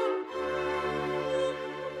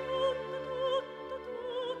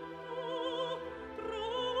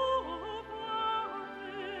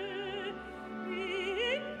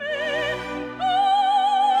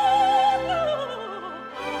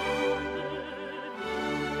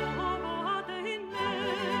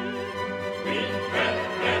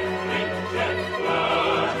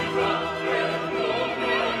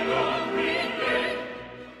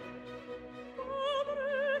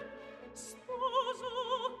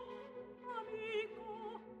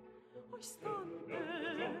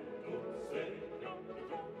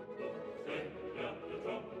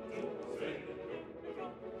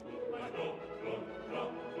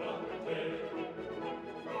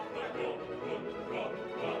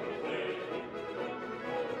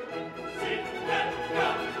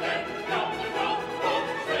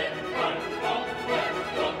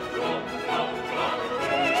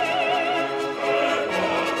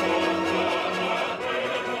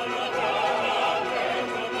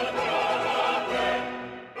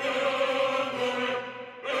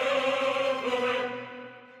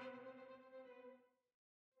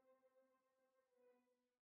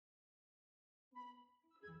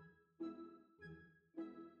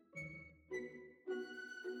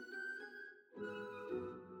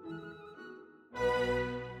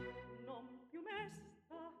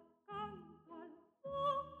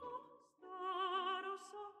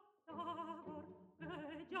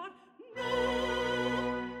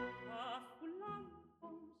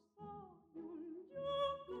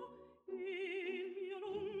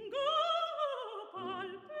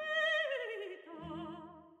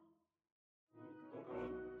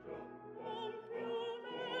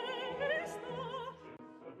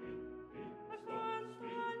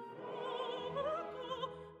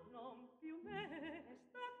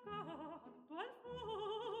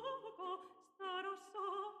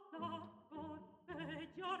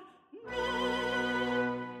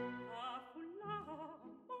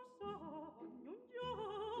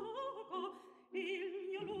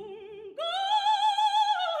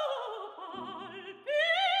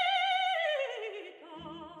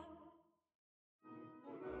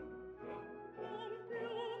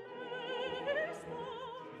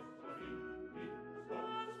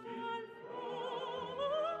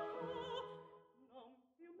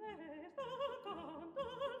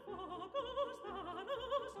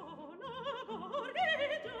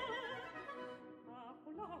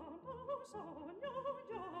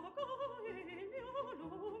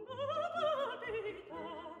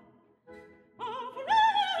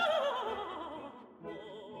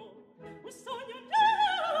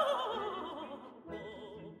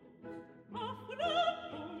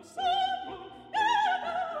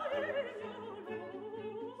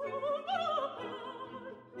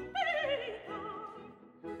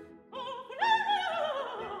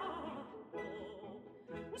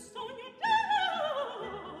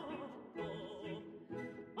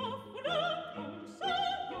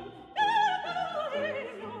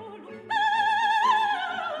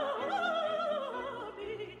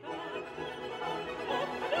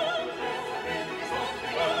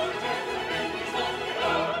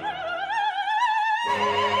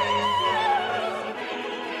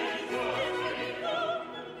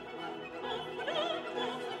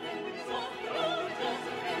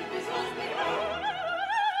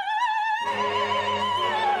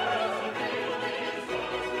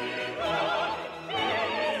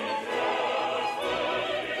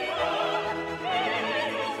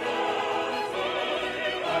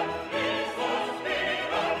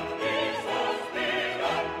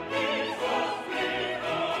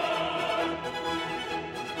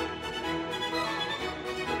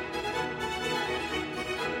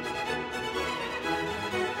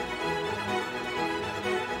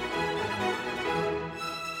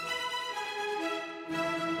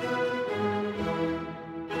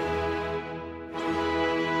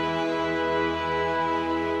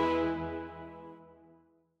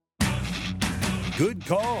Good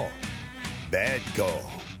call. Bad call.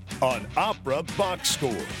 On Opera Box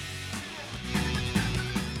Score.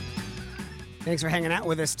 Thanks for hanging out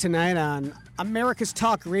with us tonight on America's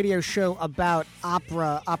Talk radio show about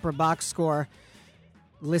opera Box Score.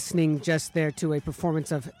 Listening just there to a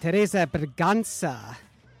performance of Teresa Berganza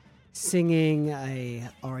singing a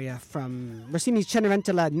aria from Rossini's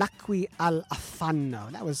Cenerentola Nacqui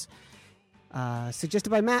all'Affanno. That was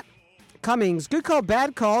suggested by Matt Cummings. Good call,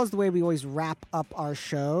 bad call is the way we always wrap up our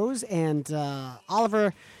shows. And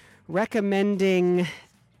Oliver recommending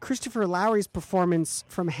Christopher Lowry's performance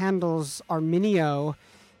from Handel's Arminio.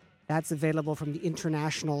 That's available from the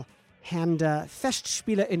International Handa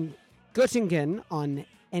Festspiele in Göttingen on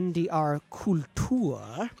NDR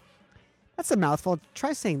Kultur. That's a mouthful.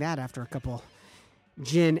 Try saying that after a couple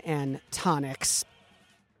gin and tonics.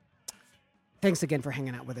 Thanks again for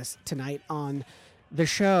hanging out with us tonight on the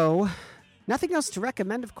show. Nothing else to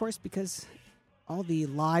recommend, of course, because all the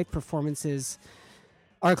live performances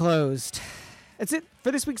are closed. That's it for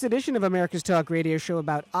this week's edition of America's Talk radio show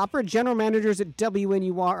about opera. General managers at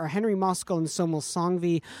WNUR are Henry Moskal and Somil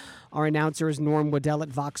Sangvi. Our announcer is Norm Waddell at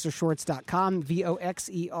voxershorts.com,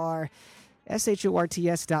 VOXER.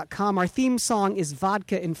 SHORTS.com. Our theme song is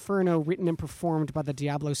Vodka Inferno, written and performed by the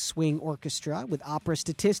Diablo Swing Orchestra with opera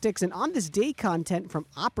statistics and on this day content from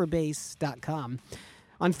operabase.com.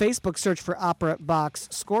 On Facebook, search for Opera Box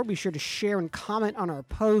Score. Be sure to share and comment on our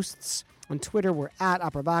posts. On Twitter, we're at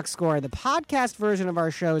Opera Box Score. The podcast version of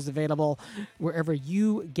our show is available wherever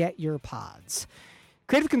you get your pods.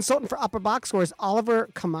 Creative consultant for Opera Box Score is Oliver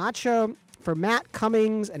Camacho. For Matt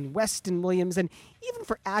Cummings and Weston Williams, and even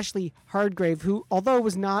for Ashley Hardgrave, who, although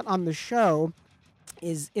was not on the show,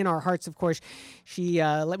 is in our hearts, of course. She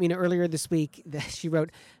let me know earlier this week that she wrote,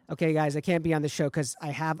 "Okay, guys, I can't be on the show because I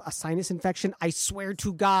have a sinus infection. I swear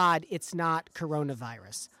to God it's not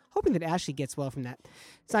coronavirus." Hoping that Ashley gets well from that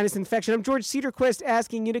sinus infection. I'm George Cedarquist,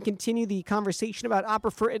 asking you to continue the conversation about opera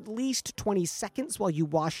for at least 20 seconds while you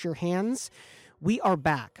wash your hands. We are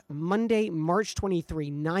back Monday, March 23,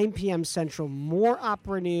 9 p.m. Central. More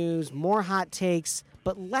opera news, more hot takes,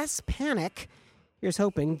 but less panic. Here's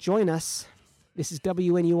hoping. Join us. This is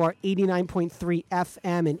WNUR 89.3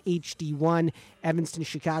 FM and HD1, Evanston,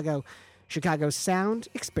 Chicago. Chicago Sound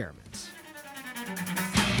Experiment.